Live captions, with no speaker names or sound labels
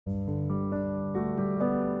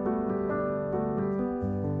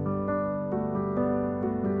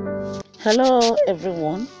Hello,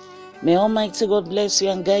 everyone. May Almighty God bless you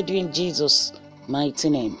and guide you in Jesus'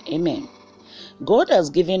 mighty name. Amen. God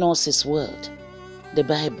has given us His Word, the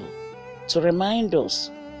Bible, to remind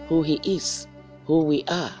us who He is, who we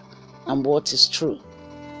are, and what is true.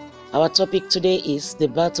 Our topic today is the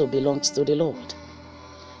battle belongs to the Lord.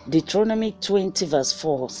 Deuteronomy 20 verse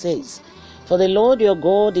 4 says, "For the Lord your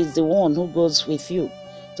God is the one who goes with you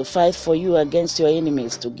to fight for you against your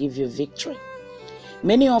enemies to give you victory."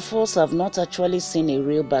 Many of us have not actually seen a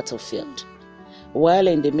real battlefield. While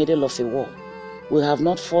in the middle of a war, we have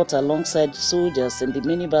not fought alongside soldiers in the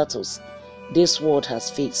many battles this world has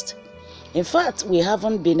faced. In fact, we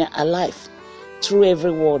haven't been alive through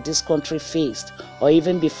every war this country faced, or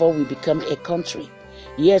even before we become a country.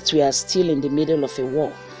 Yet we are still in the middle of a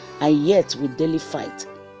war, and yet we daily fight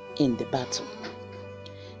in the battle.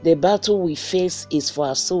 The battle we face is for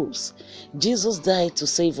our souls. Jesus died to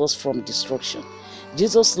save us from destruction.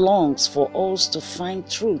 Jesus longs for us to find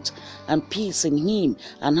truth and peace in Him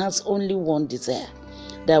and has only one desire,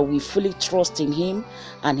 that we fully trust in Him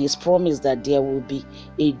and His promise that there will be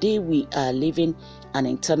a day we are living an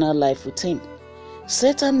eternal life with Him.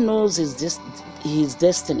 Satan knows his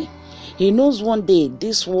destiny. He knows one day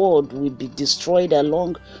this world will be destroyed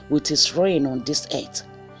along with his reign on this earth.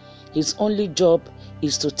 His only job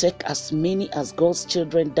is to take as many as God's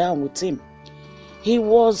children down with him. He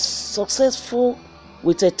was successful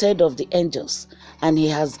with a third of the angels, and he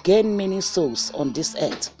has gained many souls on this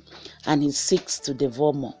earth, and he seeks to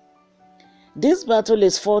devour more. This battle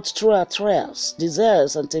is fought through our trials,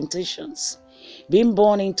 desires, and temptations. Being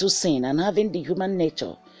born into sin and having the human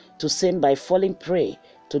nature to sin by falling prey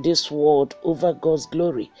to this world over God's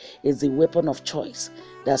glory is the weapon of choice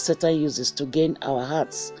that Satan uses to gain our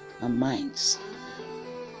hearts and minds.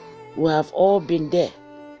 We have all been there.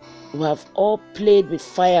 We have all played with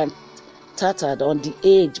fire and tattered on the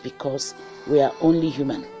edge because we are only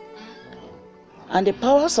human. And the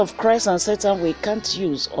powers of Christ and Satan we can't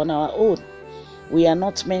use on our own. We are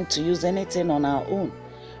not meant to use anything on our own.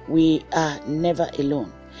 We are never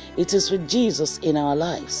alone. It is with Jesus in our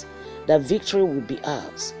lives that victory will be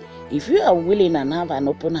ours. If you are willing and have an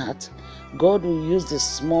open heart, God will use the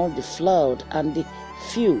small, the flawed, and the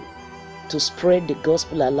few to spread the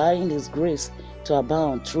gospel, allowing His grace to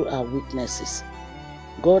abound through our weaknesses.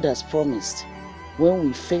 God has promised, when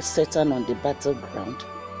we face Satan on the battleground,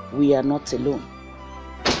 we are not alone.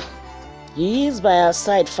 He is by our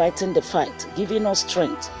side fighting the fight, giving us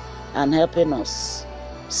strength and helping us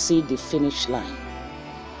see the finish line.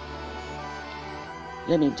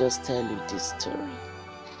 Let me just tell you this story.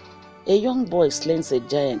 A young boy slays a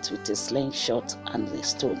giant with a slingshot and a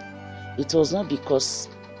stone. It was not because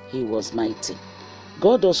he was mighty.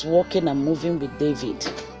 God was walking and moving with David.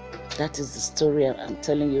 That is the story I'm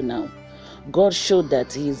telling you now. God showed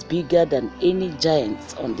that He is bigger than any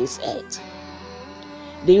giant on this earth.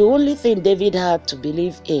 The only thing David had to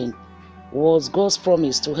believe in was God's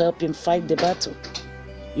promise to help him fight the battle.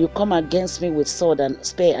 You come against me with sword and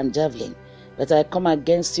spear and javelin, but I come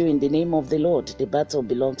against you in the name of the Lord. The battle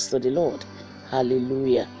belongs to the Lord.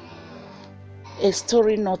 Hallelujah. A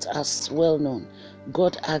story not as well known.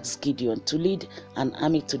 God asked Gideon to lead an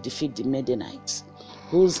army to defeat the Midianites,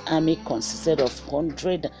 whose army consisted of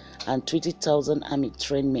 120,000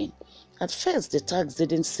 army-trained men. At first, the task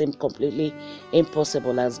didn't seem completely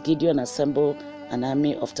impossible as Gideon assembled an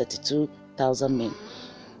army of 32,000 men.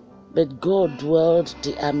 But God dwindled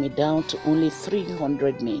the army down to only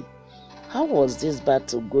 300 men. How was this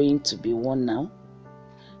battle going to be won now?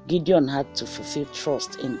 Gideon had to fulfill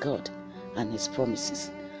trust in God and His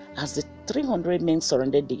promises. As the 300 men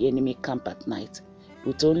surrounded the enemy camp at night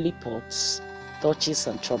with only pots, torches,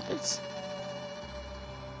 and trumpets,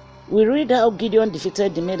 we read how Gideon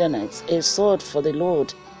defeated the Midianites, a sword for the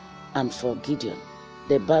Lord and for Gideon.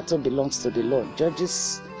 The battle belongs to the Lord.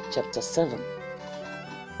 Judges chapter 7.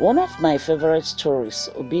 One of my favorite stories,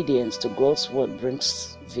 obedience to God's word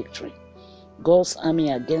brings victory. God's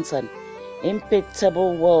army against an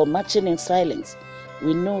impenetrable wall marching in silence.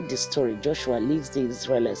 We know the story. Joshua leads the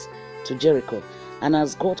Israelites to Jericho, and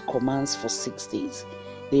as God commands for 6 days,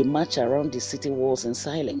 they march around the city walls in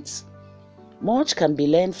silence. Much can be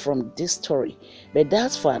learned from this story, but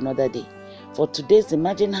that's for another day. For today's,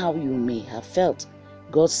 imagine how you may have felt.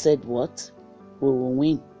 God said what? We will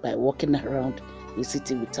win by walking around the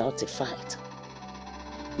city without a fight.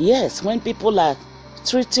 Yes, when people are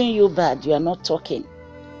treating you bad, you are not talking,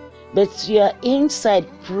 but you are inside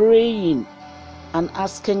praying and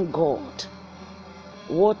asking God,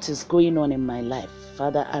 what is going on in my life?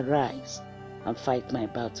 Father, arise and fight my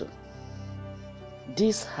battle.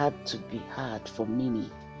 This had to be hard for many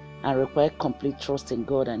and require complete trust in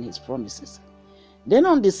God and His promises. Then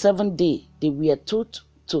on the 7th day, they were told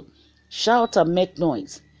to shout and make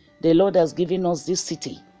noise. The Lord has given us this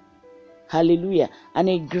city. Hallelujah. And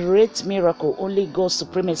a great miracle only God's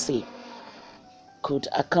supremacy could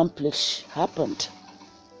accomplish happened.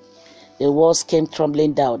 The walls came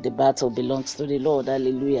trembling down. The battle belongs to the Lord.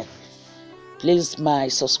 Hallelujah. Please, my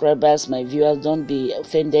subscribers, my viewers, don't be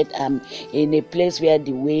offended. I'm in a place where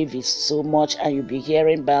the wave is so much and you'll be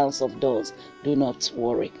hearing bounce of doors. Do not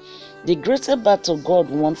worry. The greater battle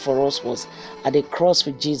God won for us was at the cross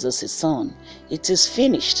with Jesus, His Son. It is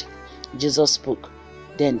finished. Jesus spoke,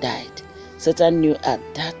 then died. Satan knew at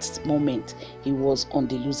that moment he was on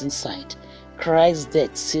the losing side. Christ's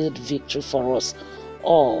death sealed victory for us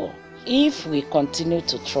all. If we continue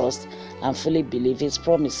to trust and fully believe His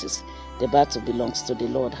promises, the battle belongs to the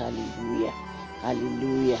Lord. Hallelujah.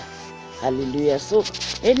 Hallelujah. Hallelujah. So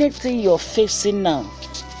anything you're facing now,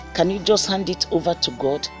 can you just hand it over to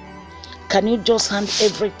God? Can you just hand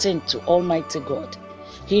everything to Almighty God?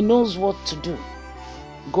 He knows what to do.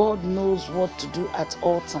 God knows what to do at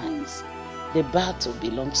all times. The battle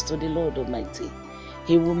belongs to the Lord Almighty.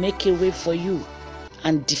 He will make a way for you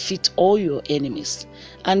and defeat all your enemies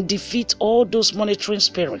and defeat all those monitoring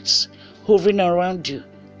spirits hovering around you.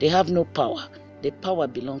 They have no power. The power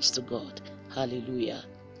belongs to God. Hallelujah.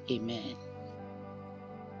 Amen.